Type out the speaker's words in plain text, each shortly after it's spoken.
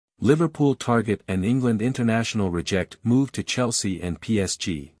Liverpool target and England international reject move to Chelsea and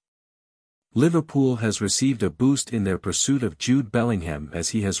PSG. Liverpool has received a boost in their pursuit of Jude Bellingham as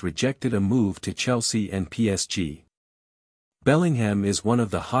he has rejected a move to Chelsea and PSG. Bellingham is one of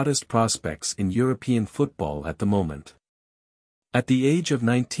the hottest prospects in European football at the moment. At the age of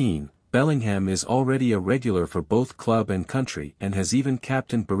 19, Bellingham is already a regular for both club and country and has even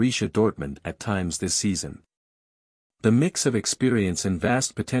captained Borussia Dortmund at times this season. The mix of experience and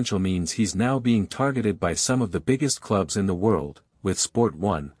vast potential means he's now being targeted by some of the biggest clubs in the world, with Sport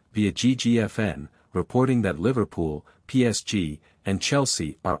 1, via GGFN, reporting that Liverpool, PSG, and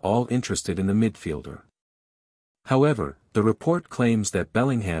Chelsea are all interested in the midfielder. However, the report claims that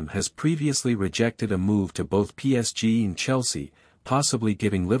Bellingham has previously rejected a move to both PSG and Chelsea, possibly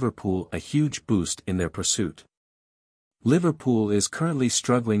giving Liverpool a huge boost in their pursuit. Liverpool is currently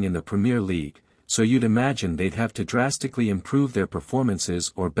struggling in the Premier League, so you'd imagine they'd have to drastically improve their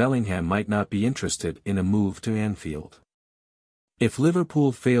performances or Bellingham might not be interested in a move to Anfield. If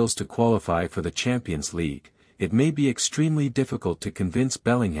Liverpool fails to qualify for the Champions League, it may be extremely difficult to convince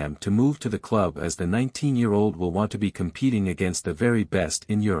Bellingham to move to the club as the 19-year-old will want to be competing against the very best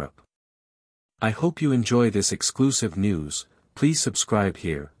in Europe. I hope you enjoy this exclusive news. Please subscribe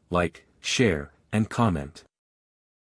here, like, share, and comment.